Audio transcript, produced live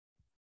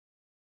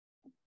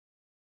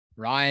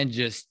Ryan,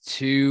 just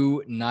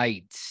 2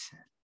 nights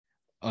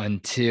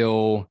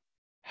until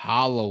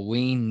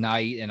Halloween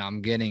night, and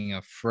I'm getting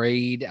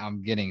afraid.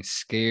 I'm getting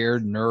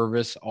scared,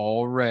 nervous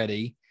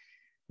already.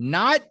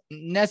 Not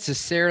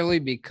necessarily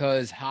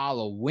because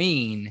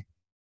Halloween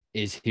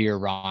is here,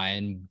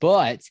 Ryan,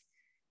 but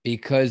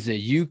because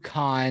the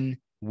UConn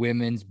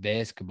women's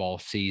basketball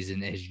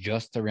season is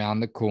just around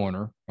the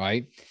corner,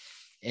 right?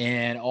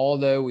 And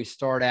although we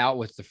start out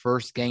with the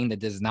first game that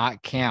does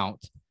not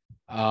count,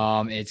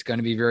 it's going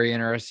to be very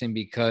interesting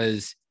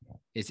because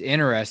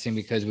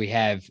we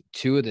have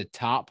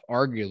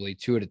arguably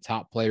two of the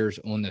top players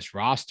on this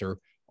roster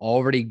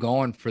already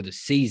gone for the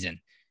season.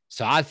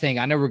 So I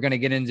know we're going to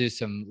get into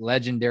some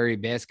legendary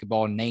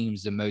basketball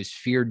names, the most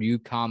feared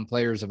UConn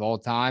players of all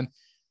time.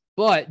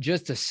 But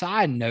just a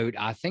side note,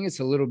 I think it's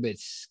a little bit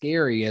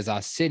scary as I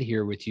sit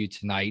here with you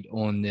tonight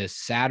on this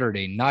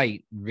Saturday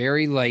night,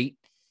 very late,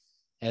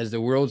 as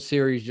the World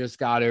Series just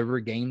got over,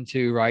 game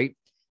two, right?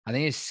 I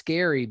think it's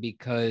scary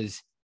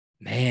because,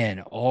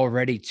 man,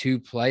 already two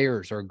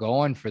players are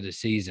gone for the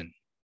season.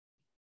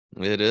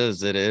 It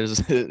is. It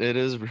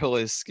is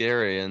really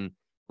scary. And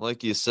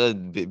like you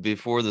said,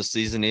 before the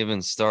season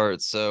even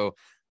starts. So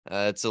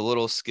it's a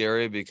little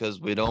scary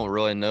because we don't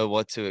really know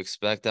what to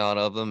expect out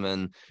of them.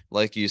 And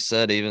like you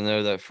said, even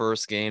though that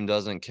first game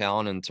doesn't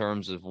count in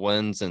terms of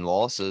wins and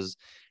losses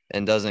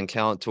and doesn't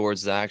count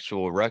towards the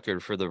actual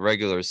record for the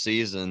regular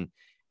season,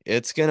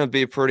 it's going to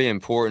be pretty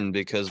important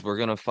because we're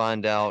going to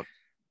find out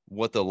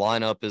what the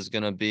lineup is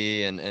going to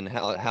be and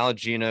how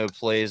Gino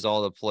plays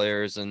all the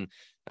players. And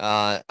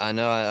I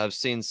know I've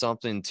seen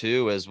something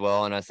too as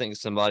well, and I think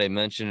somebody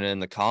mentioned it in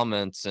the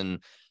comments. And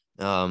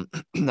I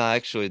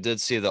actually did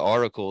see the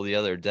article the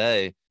other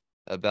day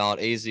about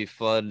AZ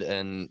Fudd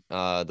and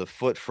the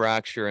foot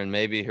fracture, and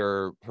maybe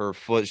her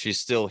foot.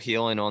 She's still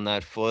healing on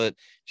that foot.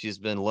 She's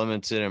been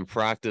limited in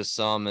practice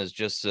some as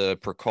just a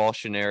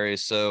precautionary.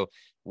 So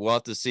we'll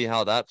have to see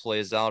how that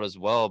plays out as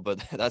well.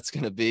 But that's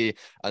going to be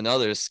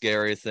another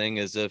scary thing,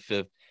 is if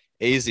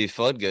AZ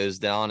Fudd goes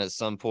down at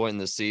some point in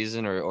the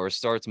season or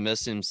starts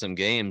missing some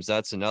games,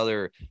 that's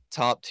another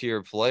top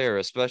tier player,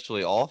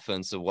 especially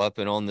offensive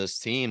weapon on this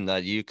team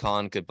that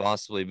UConn could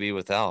possibly be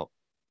without.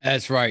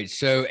 That's right.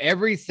 So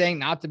everything,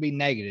 not to be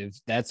negative,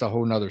 that's a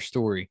whole nother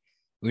story.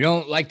 We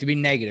don't like to be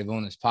negative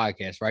on this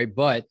podcast, right?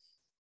 But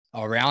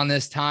around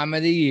this time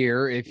of the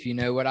year, if you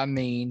know what I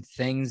mean,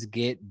 things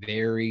get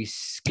very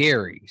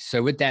scary.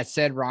 So with that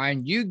said,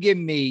 Ryan, you give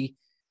me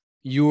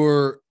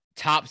your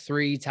top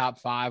three, top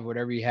five,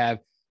 whatever you have,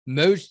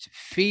 most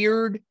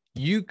feared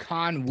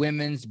UConn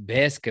women's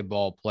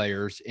basketball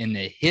players in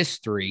the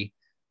history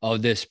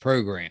of this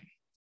program.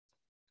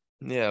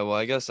 Yeah, well,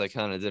 I guess I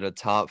kind of did a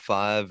top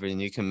five,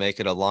 and you can make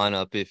it a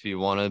lineup if you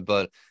wanted,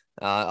 but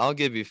I'll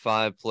give you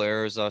five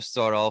players. I'll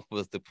start off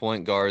with the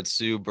point guard,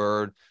 Sue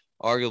Bird,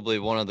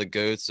 arguably one of the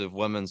GOATs of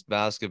women's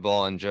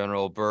basketball in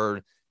general.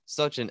 Bird,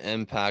 such an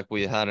impact.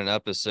 We had an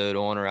episode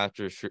on her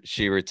after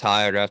she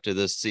retired after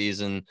this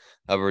season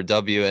of her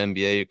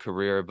WNBA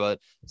career, but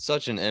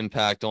such an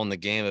impact on the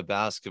game of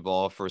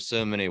basketball for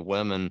so many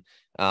women.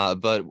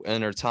 But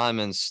in her time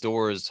in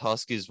Stores,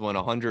 Huskies went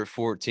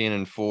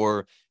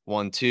 114-4,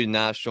 won two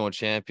national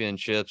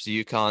championships,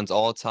 UConn's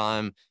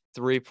all-time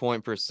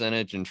three-point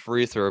percentage and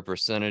free throw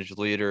percentage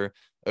leader,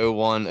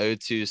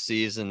 01-02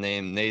 season,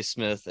 named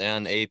Naismith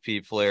and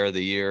AP Player of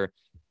the Year.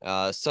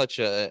 Such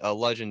a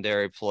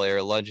legendary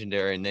player,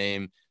 legendary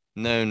name,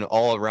 known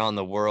all around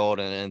the world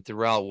and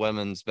throughout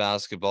women's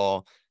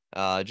basketball.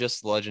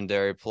 Just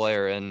legendary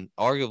player, and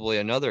arguably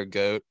another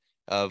GOAT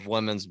of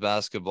women's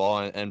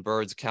basketball, and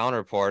Bird's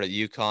counterpart at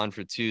UConn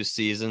for 2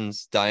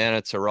 seasons,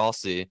 Diana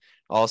Taurasi,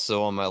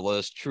 also on my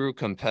list. True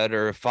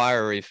competitor,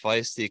 fiery,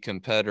 feisty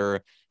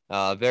competitor,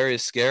 very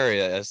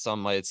scary, as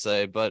some might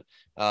say. But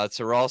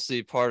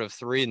Taurasi, part of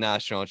 3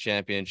 national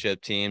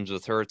championship teams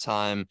with her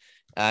time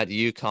at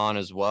UConn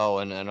as well.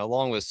 And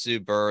along with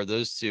Sue Bird,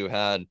 those two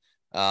had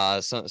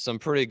some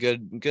pretty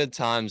good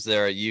times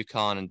there at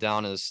UConn and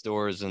down in the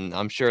Stores. And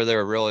I'm sure they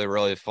were really,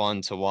 really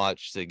fun to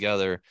watch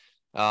together.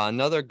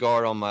 Another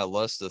guard on my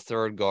list, the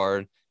third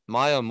guard,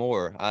 Maya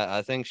Moore.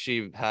 I think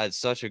she had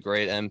such a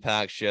great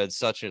impact. She had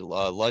such a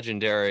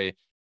legendary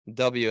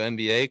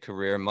WNBA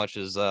career, much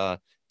as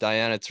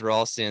Diana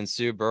Taurasi and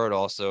Sue Bird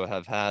also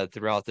have had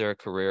throughout their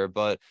career.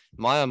 But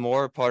Maya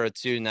Moore, part of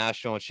 2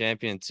 national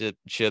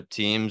championship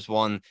teams,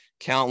 won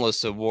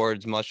countless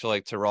awards, much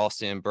like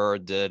Taurasi and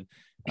Bird did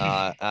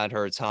at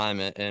her time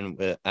at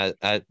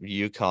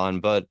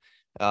UConn. But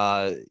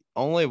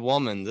only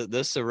woman,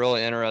 this is a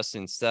really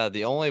interesting stat,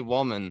 the only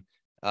woman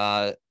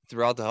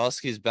throughout the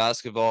Huskies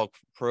basketball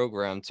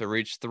program to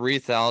reach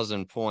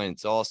 3,000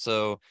 points.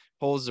 Also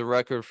holds the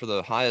record for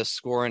the highest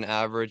scoring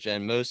average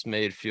and most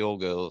made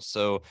field goals.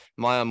 So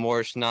Maya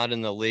Moore's not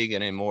in the league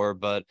anymore,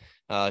 but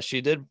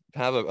she did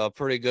have a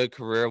pretty good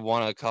career,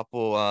 won a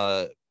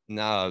couple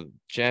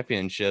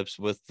championships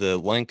with the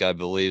Link, I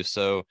believe.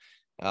 So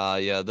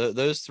yeah,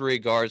 those 3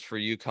 guards for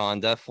UConn,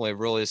 definitely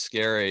really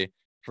scary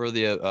for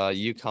the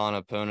UConn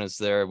opponents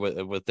there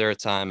with their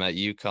time at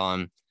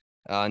UConn.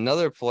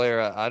 Another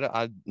player,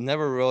 I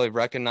never really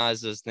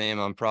recognized this name.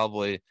 I'm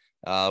probably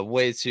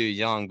way too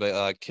young,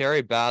 but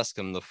Carrie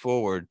Bascom, the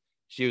forward,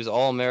 she was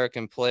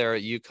All-American player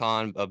at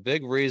UConn. A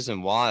big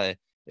reason why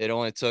it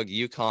only took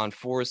UConn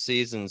 4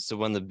 seasons to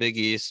win the Big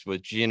East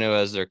with Gino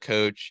as their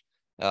coach.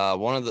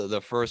 One of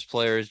the first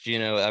players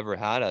Gino ever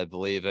had, I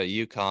believe, at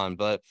UConn,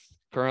 but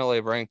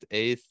currently ranked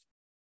 8th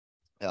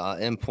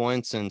in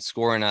points and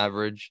scoring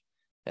average,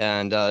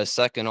 and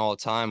second all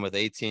time with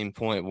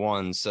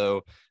 18.1.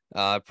 So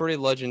pretty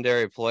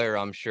legendary player.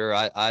 I'm sure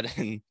I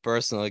didn't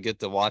personally get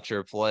to watch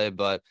her play,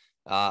 but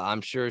I'm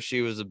sure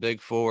she was a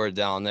big forward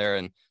down there,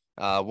 and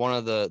one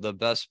of the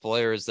best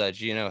players that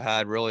Gino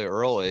had really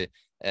early,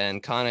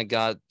 and kind of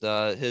got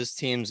his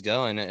teams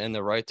going in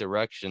the right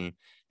direction.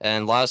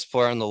 And last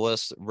player on the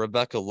list,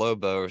 Rebecca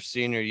Lobo, her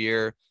senior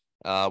year,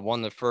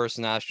 won the first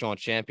national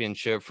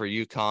championship for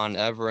UConn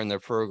ever in their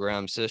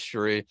program's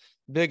history.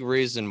 Big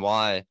reason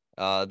why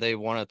they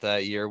won it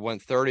that year.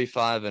 Went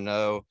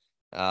 35-0.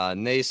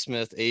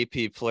 Naismith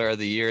AP Player of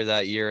the Year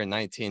that year in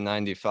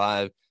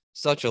 1995.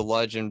 Such a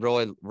legend,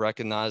 really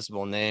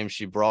recognizable name.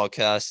 She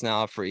broadcasts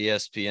now for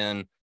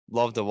ESPN.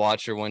 Love to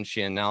watch her when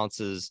she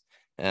announces.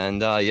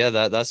 And yeah,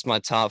 that's my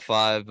top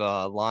 5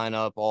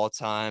 lineup all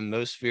time.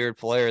 Most feared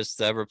players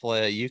to ever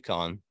play at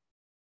UConn.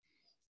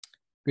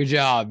 Good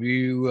job.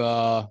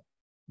 You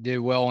did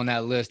well on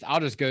that list. I'll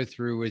just go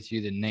through with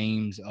you the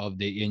names of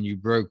and you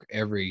broke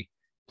every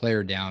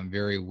player down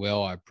very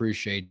well. I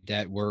appreciate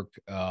that work.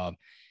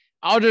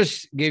 I'll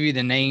just give you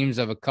the names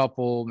of a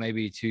couple,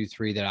 maybe 2,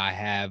 3 that I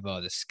have,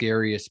 the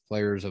scariest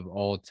players of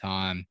all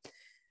time.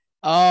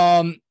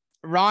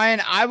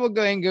 Ryan, I will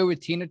go ahead and go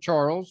with Tina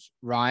Charles,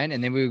 Ryan,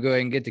 and then we will go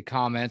ahead and get the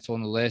comments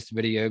on the last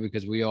video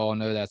because we all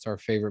know that's our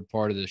favorite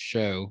part of the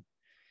show.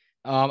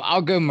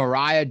 I'll go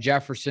Mariah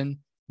Jefferson,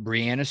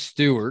 Brianna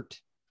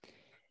Stewart,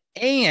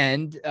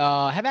 and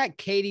how about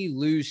Katie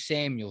Lou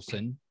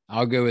Samuelson?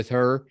 I'll go with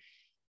her.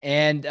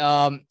 And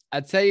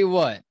I tell you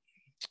what,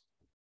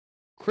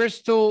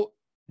 Crystal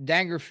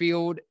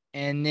Dangerfield,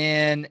 and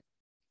then,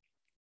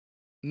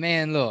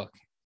 man, look,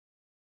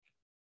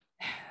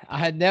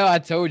 I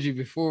told you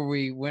before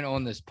we went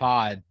on this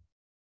pod,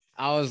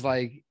 I was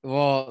like,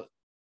 well,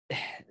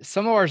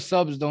 some of our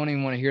subs don't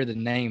even want to hear the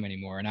name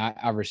anymore. And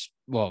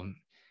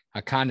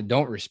I kind of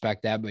don't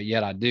respect that, but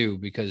yet I do,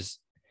 because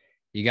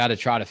you got to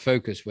try to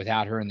focus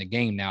without her in the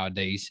game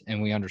nowadays.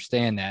 And we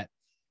understand that.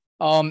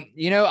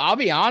 I'll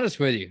be honest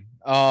with you.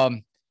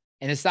 And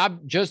it's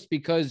not just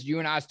because you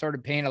and I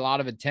started paying a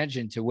lot of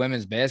attention to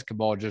women's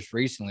basketball just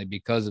recently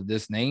because of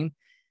this name,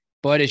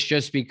 but it's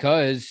just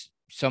because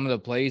some of the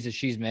plays that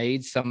she's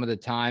made, some of the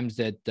times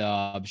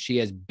that she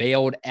has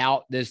bailed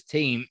out this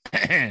team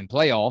in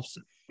playoffs.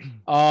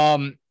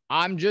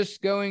 I'm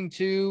just going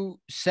to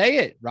say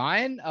it,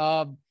 Ryan.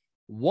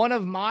 One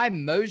of my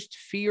most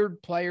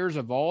feared players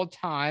of all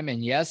time.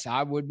 And yes,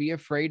 I would be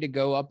afraid to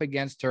go up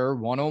against her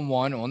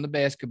one-on-one on the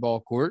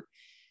basketball court.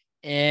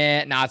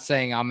 And not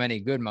saying I'm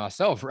any good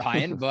myself,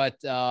 Ryan, but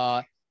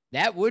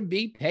that would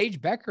be Paige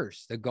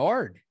Beckers, the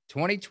guard,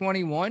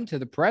 2021 to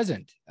the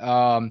present.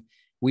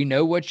 We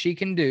know what she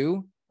can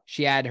do.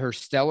 She had her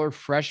stellar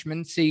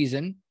freshman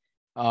season,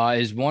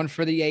 is one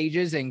for the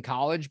ages in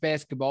college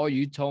basketball.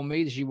 You told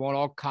me that she won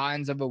all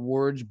kinds of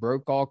awards,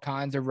 broke all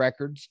kinds of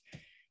records.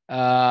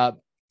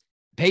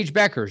 Paige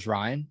Beckers,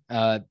 Ryan,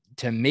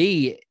 to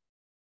me,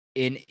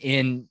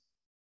 in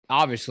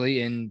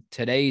obviously in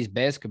today's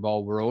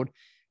basketball world,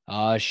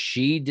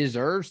 she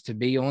deserves to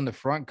be on the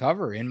front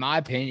cover, in my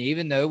opinion,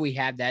 even though we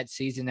had that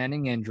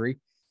season-ending injury,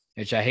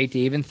 which I hate to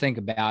even think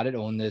about it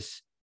on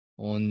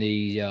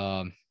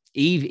the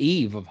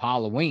eve of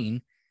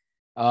Halloween.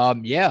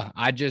 Yeah,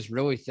 I just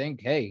really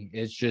think, hey,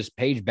 it's just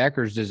Paige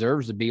Beckers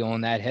deserves to be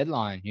on that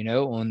headline,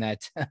 on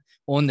that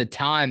on the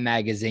Time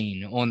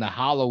magazine, on the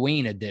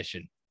Halloween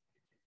edition.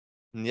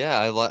 Yeah,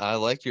 I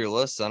like your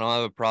list. I don't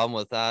have a problem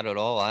with that at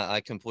all. I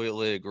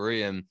completely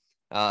agree. And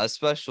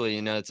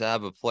especially, to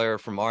have a player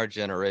from our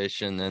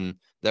generation and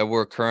that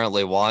we're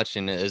currently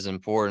watching is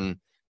important.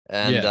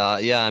 And Yeah.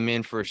 yeah, I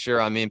mean, for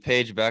sure. I mean,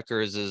 Paige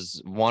Beckers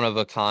is one of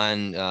a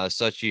kind,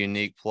 such a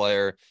unique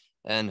player.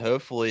 And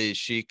hopefully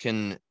she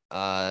can,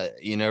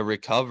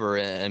 recover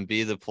and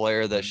be the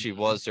player that she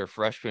was her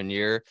freshman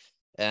year.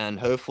 And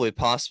hopefully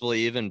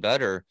possibly even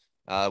better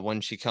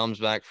when she comes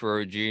back for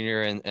her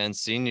junior and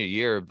senior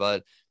year.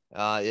 But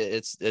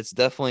it's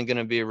definitely going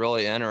to be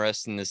really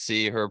interesting to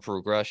see her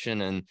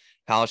progression and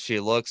how she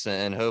looks,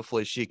 and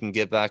hopefully she can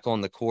get back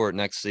on the court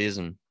next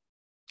season.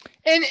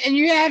 And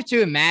you have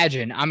to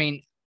imagine, I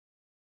mean,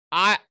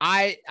 I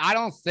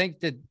don't think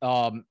that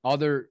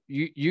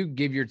you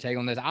give your take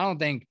on this. I don't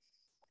think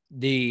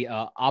the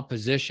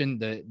opposition,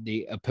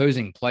 the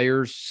opposing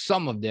players,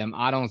 some of them,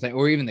 I don't think,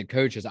 or even the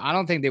coaches, I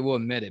don't think they will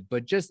admit it,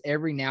 but just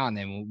every now and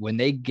then when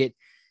they get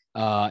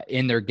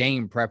in their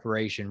game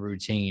preparation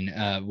routine,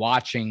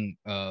 watching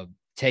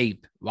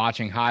tape,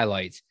 watching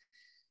highlights,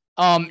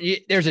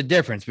 there's a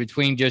difference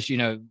between just,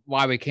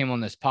 why we came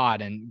on this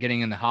pod and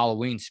getting in the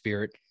Halloween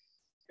spirit.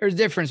 There's a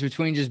difference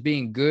between just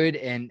being good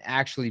and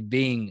actually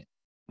being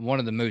one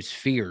of the most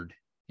feared,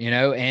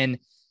 and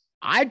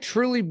I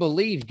truly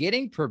believe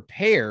getting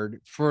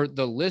prepared for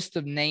the list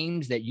of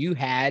names that you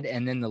had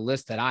and then the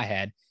list that I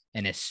had,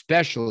 and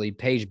especially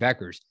Paige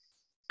Becker's,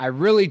 I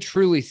really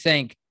truly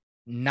think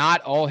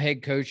not all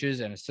head coaches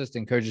and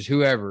assistant coaches,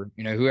 whoever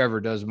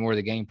does more of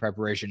the game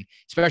preparation,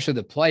 especially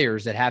the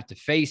players that have to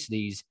face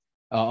these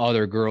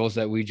other girls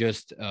that we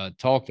just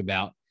talked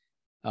about,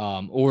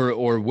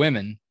 or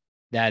women,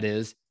 that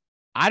is.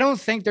 I don't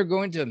think they're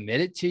going to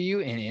admit it to you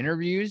in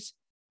interviews,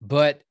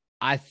 but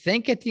I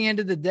think at the end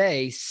of the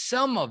day,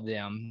 some of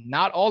them,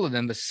 not all of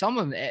them, but some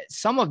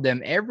of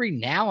them every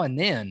now and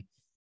then,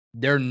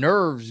 their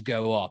nerves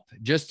go up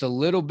just a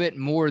little bit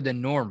more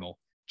than normal,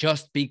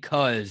 just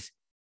because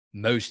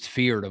most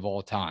feared of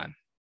all time.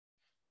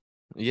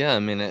 Yeah, I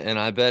mean, and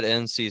I bet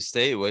NC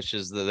State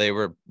wishes that they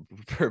were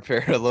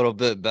prepared a little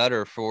bit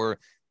better for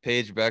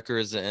Paige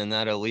Beckers in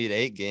that Elite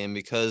Eight game,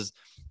 because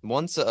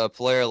once a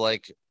player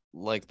like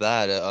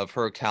that of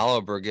her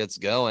caliber gets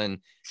going, I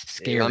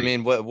Scary.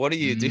 mean, what do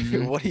you do?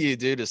 Mm-hmm. What do you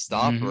do to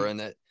stop Mm-hmm. her?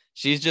 And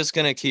she's just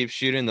gonna keep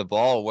shooting the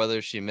ball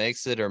whether she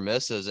makes it or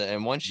misses.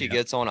 And once she Yep.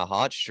 gets on a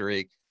hot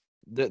streak,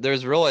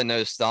 there's really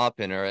no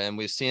stopping her. And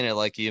we've seen it,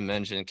 like you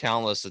mentioned,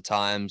 countless of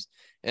times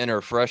in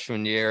her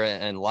freshman year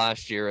and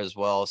last year as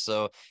well.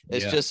 So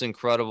it's Yeah. just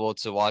incredible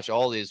to watch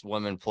all these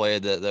women play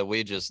that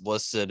we just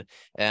listed.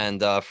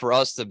 And for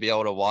us to be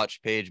able to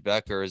watch Paige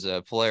Becker as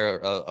a player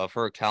of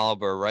her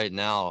caliber right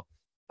now,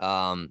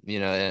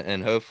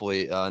 and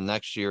hopefully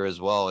next year as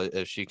well,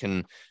 if she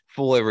can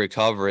fully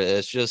recover,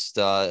 it's just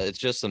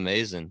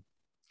amazing.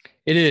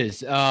 It is.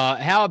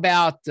 How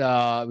about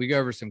we go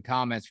over some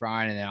comments,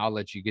 Ryan, and then I'll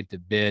let you get to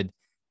bed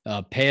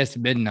past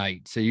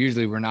midnight. So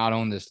usually we're not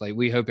on this late.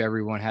 We hope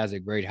everyone has a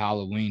great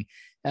Halloween.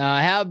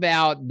 How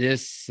about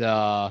this?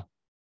 How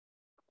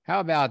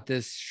about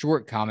this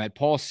short comment?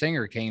 Paul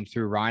Singer came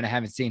through, Ryan. I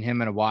haven't seen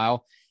him in a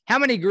while. How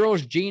many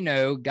girls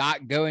Gino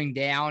got going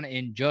down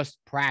in just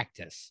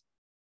practice?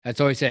 That's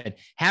all he said.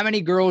 How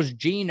many girls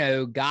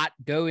Gino got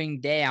going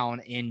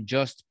down in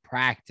just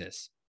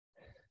practice?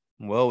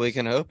 Well, we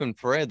can hope and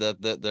pray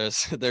that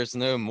there's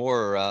no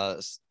more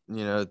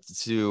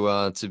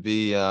to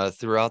be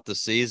throughout the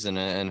season,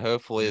 and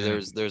hopefully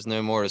Yeah. there's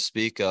no more to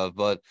speak of.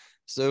 But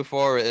so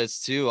far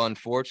it's two,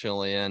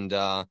 unfortunately, and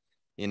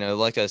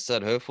like I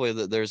said, hopefully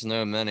that there's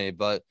no many,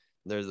 but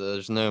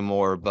there's no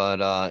more.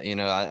 But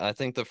I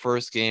think the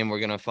first game we're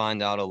gonna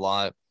find out a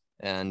lot,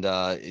 and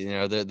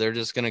they're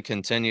just gonna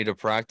continue to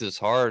practice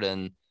hard,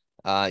 and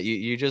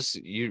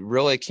you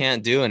really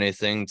can't do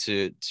anything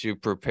to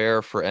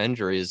prepare for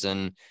injuries,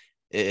 and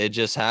it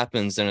just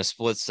happens in a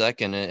split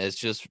second. And it's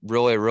just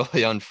really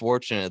really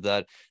unfortunate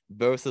that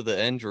both of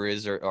the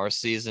injuries are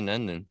season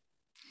ending.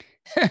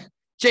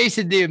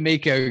 Jason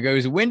D'Amico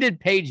goes, when did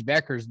Paige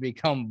Beckers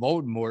become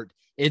Voldemort?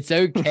 It's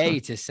okay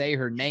to say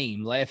her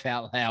name. Laugh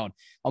out loud.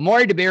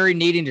 Amari DeBerry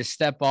needing to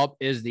step up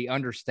is the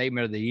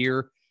understatement of the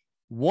year.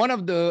 One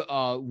of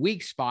the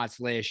weak spots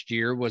last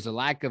year was a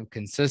lack of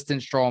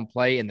consistent, strong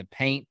play in the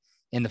paint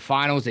in the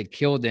finals. It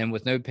killed them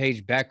with no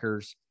Paige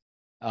Beckers,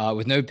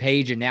 with no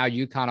Paige, and now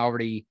UConn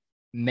already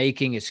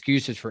making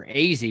excuses for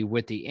AZ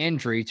with the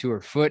injury to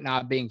her foot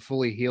not being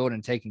fully healed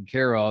and taken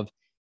care of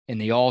in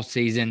the off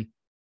season.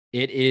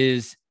 It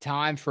is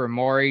time for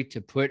Amari to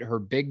put her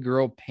big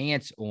girl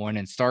pants on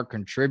and start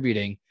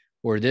contributing,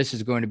 or this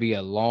is going to be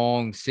a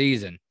long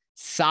season.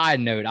 Side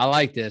note, I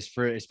like this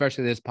for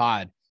especially this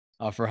pod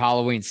for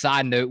Halloween.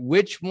 Side note,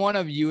 which one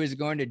of you is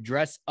going to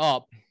dress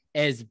up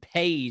as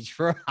Paige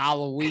for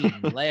Halloween?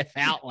 Laugh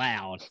out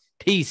loud.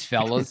 Peace,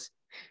 fellas.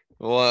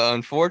 Well,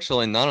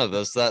 unfortunately, none of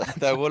us.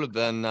 That would have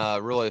been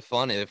really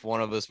funny if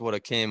one of us would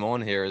have came on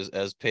here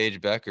as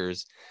Paige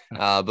Beckers.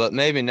 But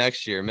maybe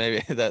next year,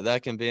 maybe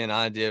that can be an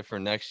idea for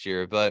next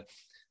year. But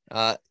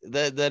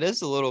that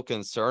is a little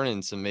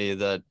concerning to me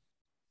that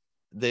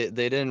they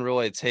didn't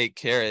really take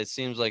care. It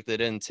seems like they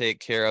didn't take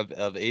care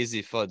of AZ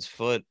Fudd's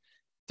foot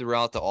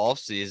throughout the off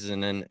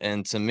season,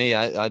 and to me,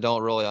 I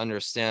don't really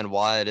understand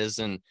why it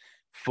isn't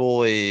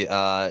fully.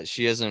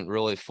 She isn't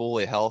really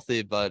fully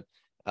healthy, but.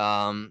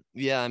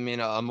 Yeah, I mean,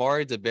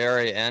 Amari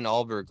DeBerry and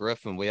Albert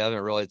Griffin, we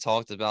haven't really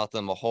talked about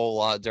them a whole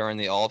lot during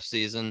the off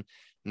season,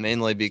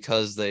 mainly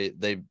because they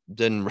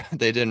didn't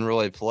they didn't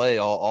really play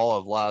all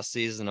of last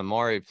season.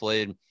 Amari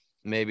played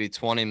maybe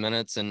 20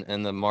 minutes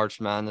in the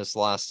March Madness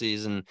last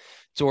season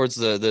towards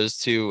those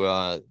two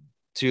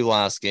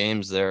last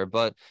games there.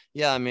 But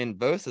yeah, I mean,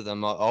 both of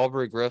them,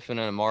 Albert Griffin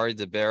and Amari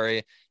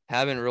DeBerry,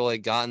 haven't really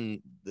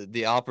gotten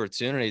the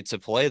opportunity to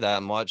play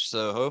that much.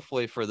 So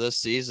hopefully for this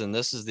season,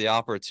 this is the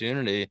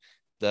opportunity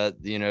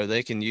that,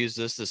 they can use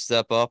this to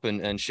step up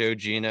and show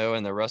Gino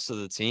and the rest of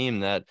the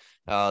team that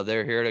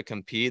they're here to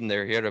compete and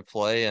they're here to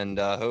play, and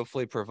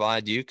hopefully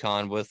provide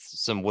UConn with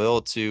some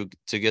will to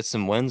get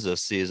some wins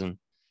this season.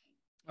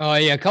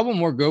 Yeah, a couple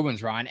more good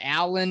ones, Ryan.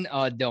 Alan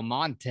Del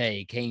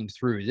Monte came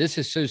through. This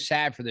is so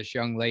sad for this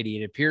young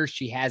lady. It appears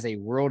she has a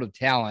world of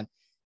talent.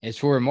 As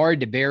for Amari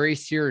DeBerry,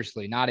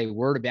 seriously, not a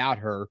word about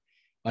her.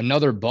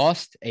 Another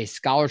bust, a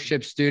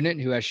scholarship student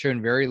who has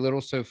shown very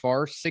little so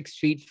far, 6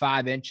 feet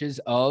 5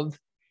 inches of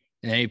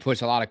And then he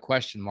puts a lot of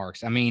question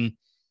marks. I mean,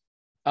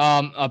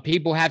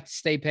 people have to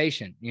stay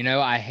patient.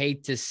 I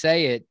hate to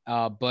say it,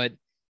 but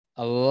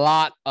a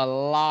lot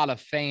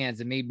of fans,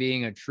 and me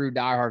being a true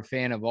diehard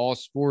fan of all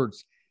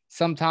sports,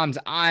 sometimes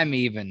I'm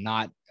even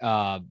not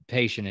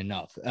patient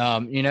enough.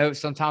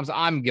 Sometimes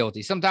I'm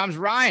guilty. Sometimes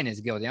Ryan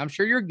is guilty. I'm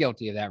sure you're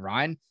guilty of that,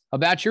 Ryan,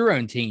 about your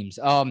own teams.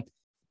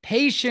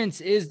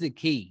 Patience is the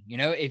key.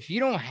 If you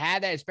don't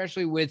have that,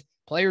 especially with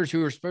players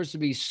who are supposed to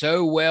be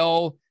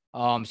so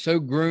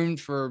groomed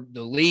for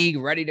the league,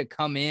 ready to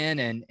come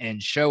in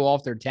and show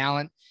off their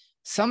talent.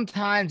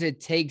 Sometimes it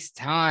takes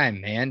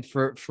time, man,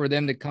 for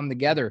them to come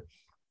together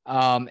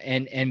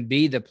and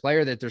be the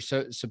player that they're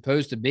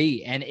supposed to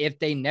be. And if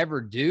they never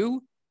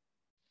do,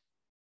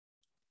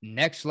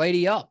 next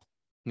lady up.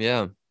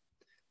 Yeah.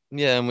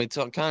 Yeah, and we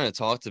kind of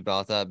talked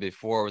about that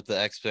before with the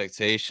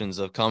expectations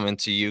of coming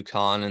to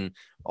UConn, and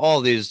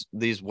all these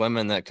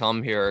women that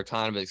come here are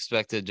kind of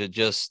expected to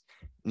just,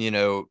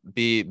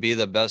 be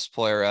the best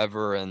player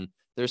ever. And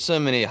there's so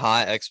many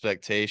high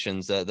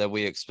expectations that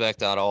we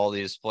expect out of all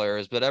these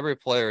players, but every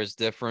player is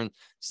different.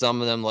 Some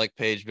of them, like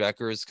Paige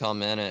Beckers,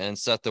 come in and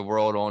set the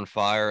world on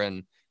fire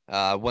and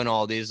win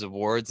all these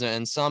awards,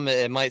 and some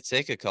it might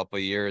take a couple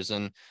of years.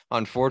 And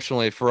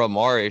unfortunately for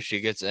Amari,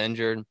 she gets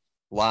injured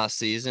last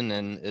season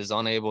and is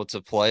unable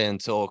to play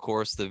until, of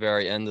course, the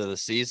very end of the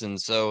season.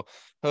 So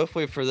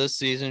hopefully for this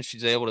season,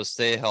 she's able to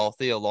stay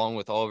healthy along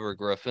with Oliver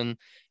Griffin.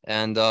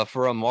 And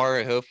for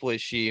Amari, hopefully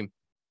she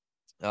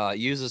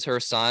uses her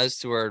size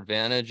to her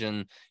advantage,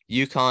 and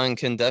UConn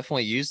can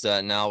definitely use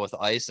that now with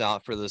Ice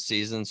out for the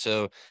season.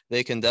 So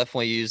they can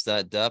definitely use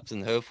that depth,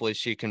 and hopefully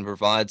she can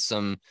provide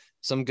some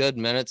good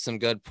minutes, some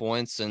good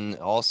points, and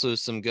also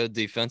some good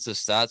defensive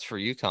stats for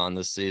UConn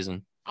this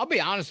season. I'll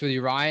be honest with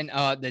you, Ryan.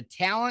 The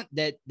talent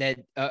that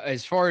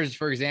as far as,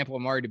 for example,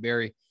 Amari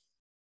DeBerry,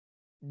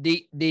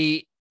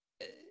 the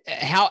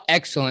how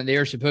excellent they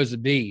are supposed to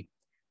be.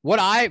 What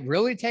I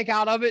really take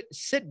out of it,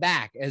 sit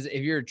back as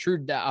if you're a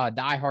true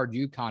diehard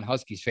UConn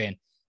Huskies fan.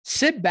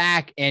 Sit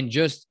back and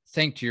just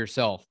think to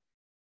yourself.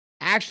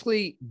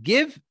 Actually,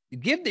 give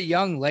the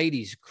young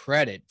ladies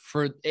credit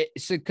for it,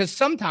 because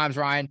sometimes,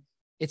 Ryan,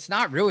 it's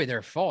not really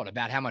their fault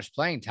about how much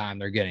playing time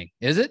they're getting,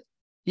 is it?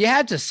 You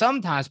have to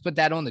sometimes put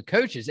that on the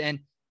coaches.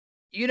 And,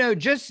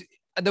 just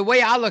the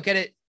way I look at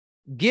it,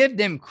 give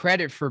them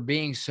credit for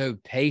being so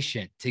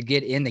patient to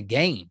get in the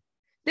game.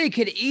 They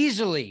could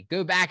easily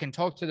go back and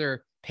talk to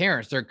their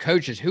parents, their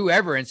coaches,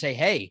 whoever, and say,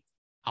 hey,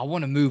 I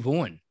want to move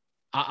on.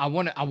 I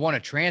want to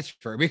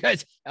transfer,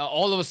 because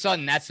all of a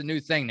sudden that's a new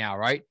thing now,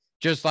 right?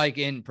 Just like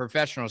in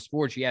professional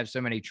sports, you have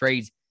so many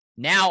trades.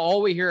 Now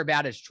all we hear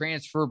about is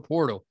transfer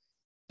portal.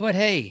 But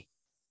hey,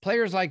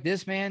 players like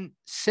this, man,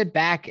 sit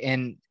back,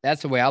 and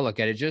that's the way I look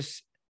at it.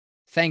 Just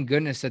thank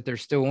goodness that they're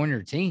still on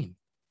your team,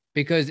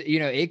 because,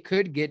 it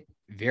could get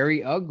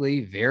very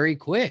ugly very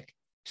quick.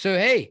 So,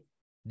 hey,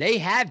 they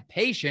have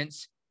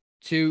patience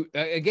to,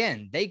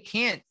 again, they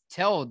can't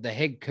tell the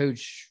head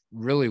coach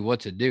really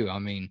what to do. I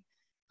mean,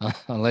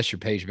 unless you're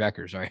Paige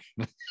Beckers, right?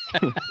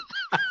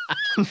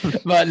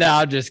 But no,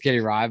 I'm just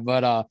kidding, Ryan.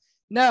 But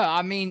no,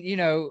 I mean,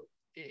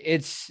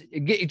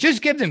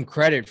 just give them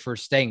credit for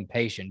staying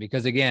patient,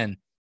 because, again,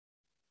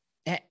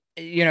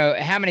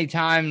 how many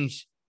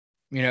times,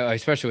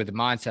 especially with the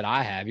mindset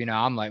I have,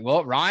 I'm like,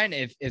 well, Ryan,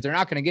 if they're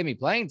not going to give me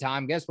playing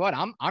time, guess what?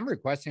 I'm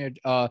requesting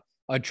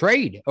a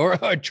trade or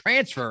a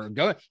transfer.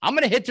 I'm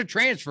going to hit the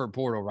transfer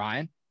portal,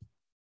 Ryan.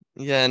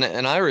 Yeah,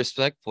 and I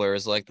respect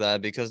players like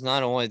that, because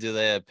not only do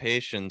they have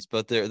patience,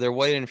 but they're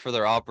waiting for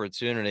their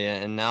opportunity.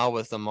 And now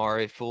with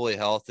Amari fully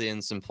healthy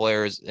and some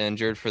players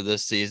injured for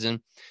this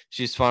season,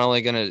 she's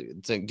finally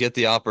going to get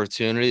the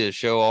opportunity to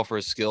show off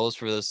her skills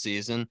for this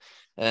season.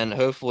 And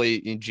hopefully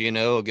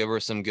Gino will give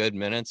her some good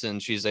minutes,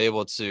 and she's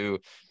able to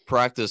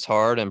practice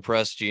hard and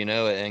press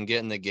Gino and get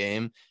in the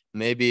game,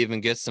 maybe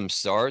even get some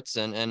starts,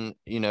 and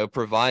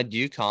provide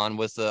UConn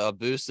with a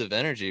boost of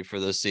energy for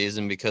this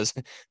season, because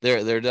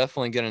they're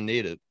definitely going to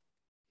need it.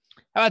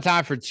 How about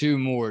time for two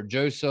more?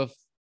 Joseph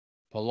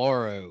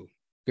Paloro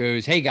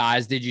goes, hey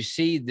guys, did you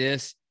see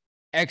this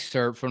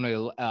excerpt from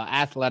the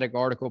athletic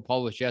article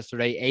published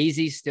yesterday?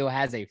 AZ still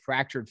has a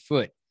fractured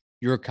foot.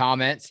 Your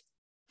comments?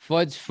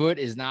 Fudd's foot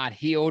is not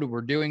healed. We're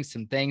doing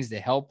some things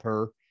to help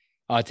her,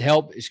 to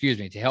help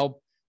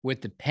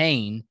with the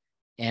pain,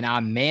 and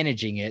I'm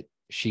managing it.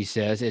 She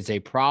says it's a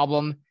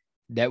problem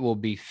that will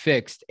be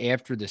fixed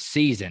after the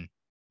season.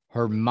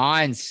 Her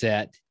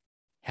mindset,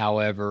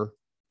 however,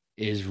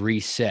 is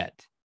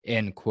reset,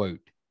 end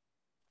quote.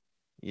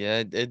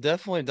 Yeah, it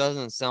definitely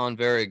doesn't sound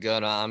very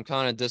good. I'm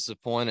kind of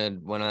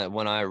disappointed when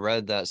I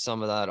read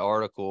some of that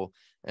article.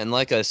 And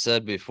like I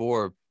said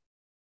before,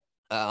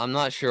 I'm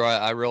not sure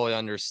I really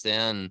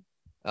understand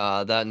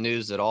that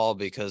news at all,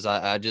 because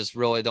I just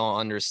really don't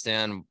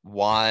understand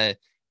why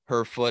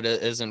her foot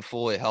isn't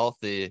fully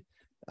healthy.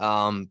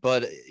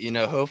 But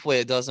hopefully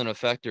it doesn't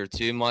affect her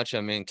too much. I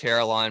mean,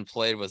 Caroline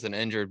played with an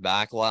injured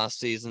back last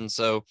season,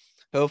 so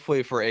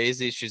hopefully for AZ,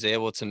 she's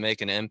able to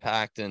make an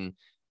impact and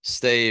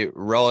stay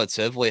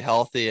relatively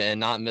healthy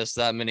and not miss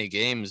that many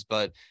games.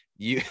 But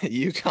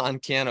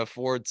UConn can't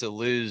afford to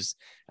lose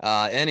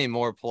any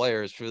more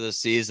players for this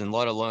season,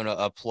 let alone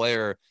a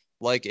player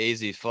like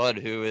AZ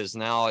Fudd, who is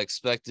now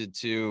expected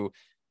to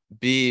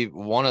be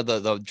one of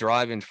the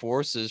driving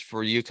forces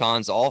for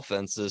UConn's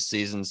offense this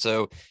season.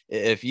 So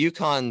if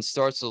UConn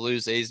starts to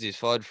lose AZ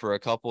Fudd for a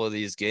couple of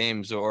these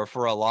games or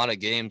for a lot of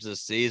games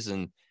this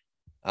season,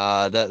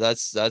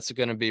 that's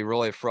going to be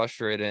really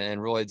frustrating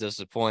and really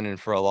disappointing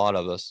for a lot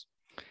of us.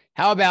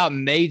 How about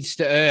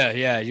Maidstone?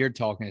 Yeah, you're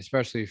talking,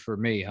 especially for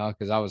me, huh?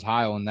 Because I was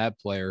high on that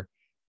player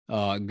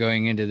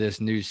going into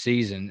this new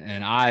season,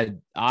 and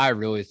I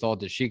really thought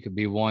that she could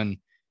be one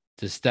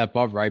to step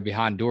up right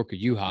behind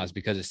Dorka Juhas,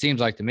 because it seems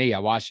like to me, I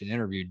watched an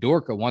interview,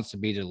 Dorka wants to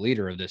be the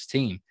leader of this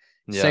team.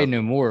 Say Yeah.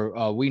 no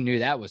more. We knew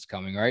that was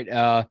coming,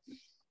 right?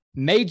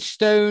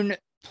 Maidstone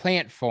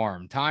Plant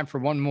Farm. Time for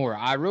one more.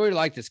 I really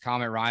like this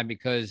comment, Ryan,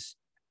 because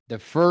the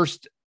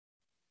first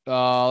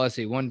let's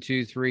see, 1,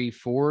 2, 3,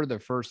 4. The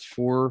first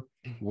 4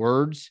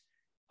 words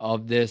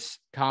of this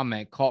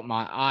comment caught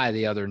my eye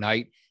the other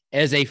night.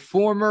 As a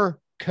former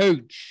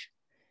coach,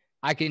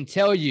 I can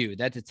tell you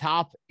that the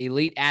top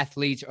elite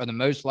athletes are the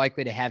most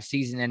likely to have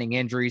season-ending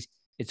injuries.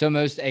 It's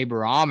almost a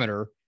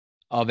barometer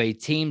of a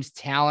team's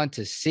talent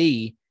to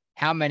see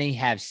how many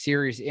have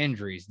serious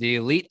injuries. The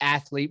elite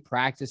athlete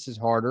practices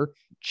harder,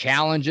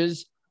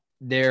 challenges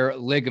their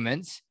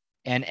ligaments,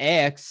 and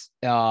asks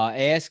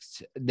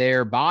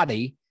their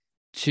body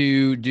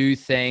to do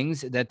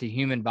things that the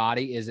human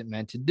body isn't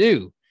meant to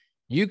do.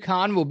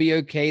 UConn will be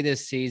okay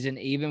this season,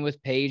 even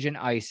with Page and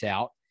Ice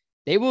out.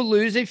 They will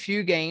lose a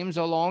few games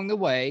along the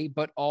way,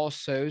 but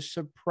also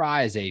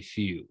surprise a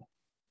few.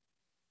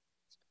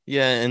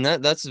 Yeah, and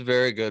that's a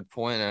very good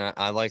point, and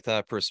I like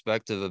that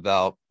perspective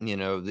about,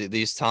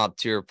 these top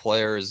tier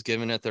players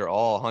giving it their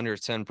all,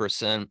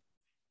 110%,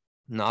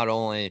 not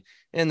only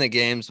in the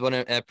games but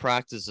at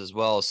practice as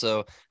well.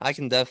 So I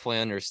can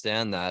definitely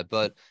understand that,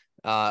 but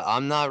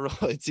I'm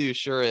not really too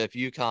sure if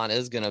UConn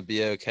is going to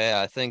be okay.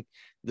 I think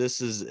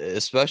this is,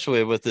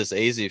 especially with this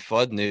AZ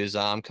Fudd news,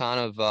 I'm kind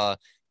of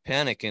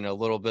panicking a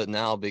little bit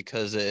now,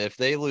 because if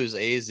they lose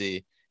AZ,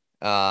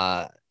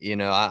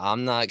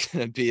 I'm not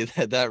going to be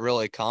that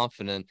really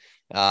confident.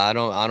 I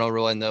don't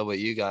really know what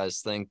you guys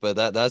think, but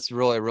that's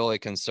really, really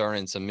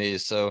concerning to me.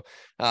 So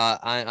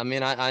I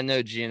mean, I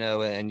know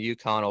Gino and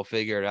UConn will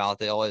figure it out.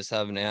 They always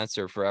have an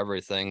answer for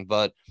everything,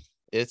 but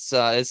it's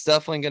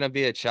definitely going to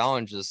be a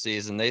challenge this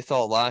season. They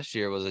thought last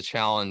year was a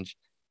challenge.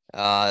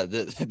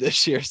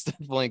 This year is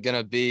definitely going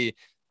to be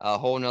a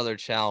whole nother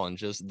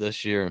challenge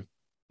this year.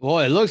 Well,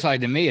 it looks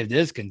like to me, if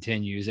this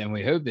continues, and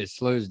we hope it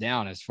slows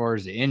down as far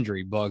as the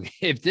injury bug,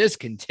 if this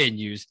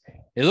continues,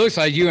 it looks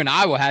like you and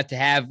I will have to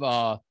have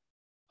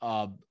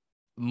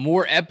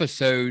more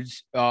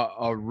episodes,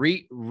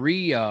 remix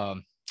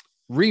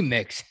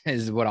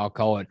is what I'll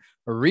call it,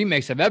 a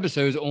remix of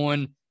episodes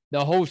on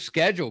the whole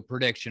schedule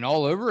prediction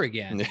all over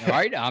again. Yeah.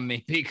 Right? I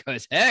mean,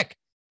 because heck,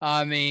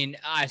 I mean,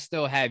 I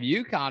still have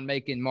UConn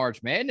making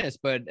March Madness,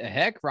 but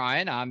heck,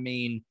 Ryan, I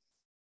mean,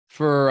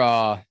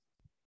 for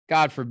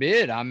God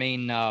forbid, I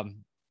mean,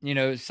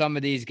 some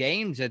of these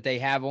games that they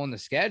have on the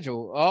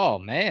schedule, oh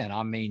man,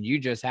 I mean, you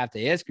just have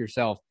to ask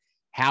yourself,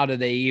 how do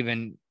they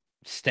even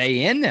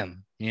stay in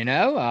them?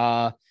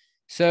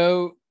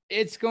 So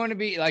it's going to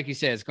be, like you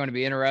said, it's going to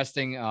be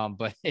interesting.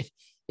 But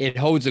it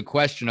holds a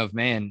question of,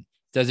 man,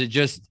 does it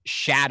just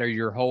shatter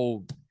your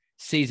whole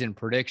season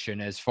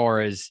prediction as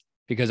far as,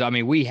 because I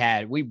mean,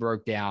 we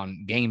broke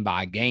down game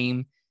by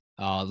game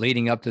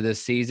leading up to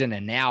this season.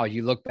 And now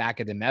you look back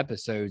at them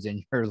episodes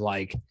and you're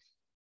like,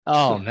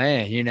 oh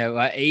man,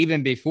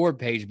 even before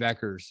Paige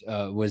Beckers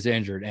was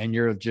injured, and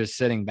you're just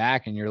sitting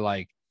back and you're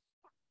like,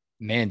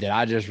 man, did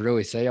I just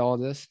really say all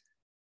this?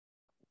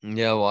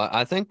 Yeah, well,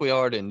 I think we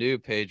already knew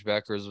Paige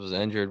Beckers was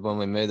injured when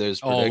we made those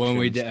predictions. Oh, when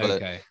we did,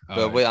 okay.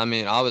 But I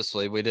mean,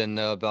 obviously we didn't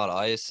know about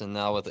Ice and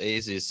now with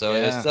AZ. So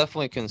it's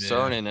definitely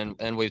concerning. Yeah.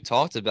 And we've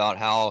talked about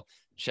how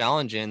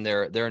challenging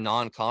their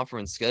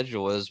non-conference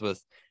schedule is,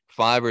 with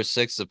 5 or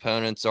 6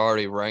 opponents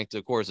already ranked.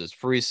 Of course, it's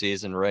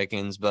preseason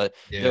rankings, but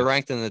they're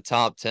ranked in the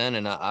top 10.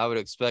 And I would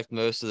expect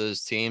most of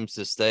those teams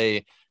to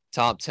stay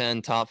top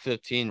 10, top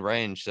 15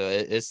 range. So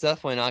it's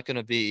definitely not going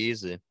to be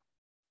easy.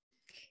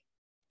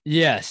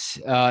 Yes,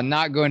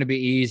 not going to be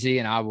easy,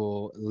 and I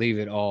will leave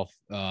it off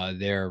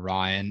there,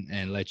 Ryan,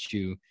 and let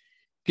you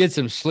get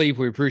some sleep.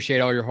 We appreciate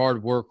all your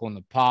hard work on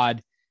the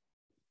pod.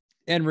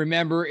 And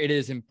remember, it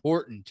is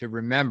important to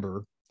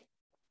remember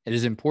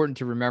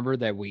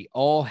that we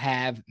all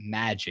have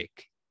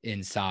magic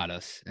inside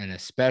us. And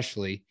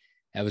especially,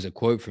 that was a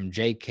quote from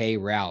J.K.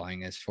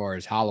 Rowling as far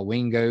as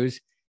Halloween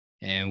goes.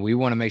 And we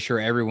want to make sure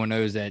everyone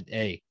knows that,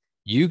 hey,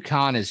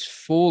 UConn is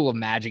full of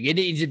magic. It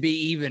needs to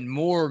be even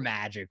more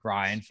magic,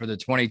 Ryan, for the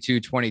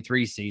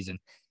 22-23 season.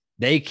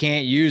 They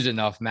can't use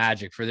enough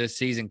magic for this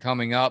season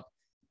coming up.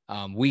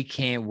 We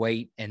can't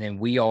wait. And then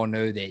we all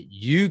know that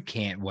you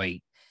can't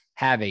wait.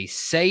 Have a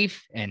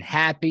safe and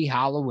happy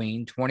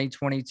Halloween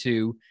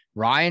 2022.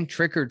 Ryan,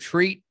 trick or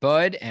treat,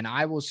 bud. And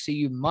I will see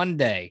you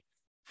Monday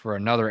for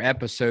another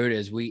episode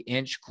as we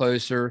inch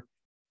closer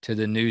to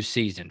the new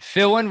season.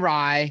 Phil and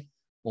Rye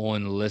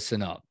on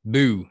Listen Up.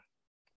 Boo.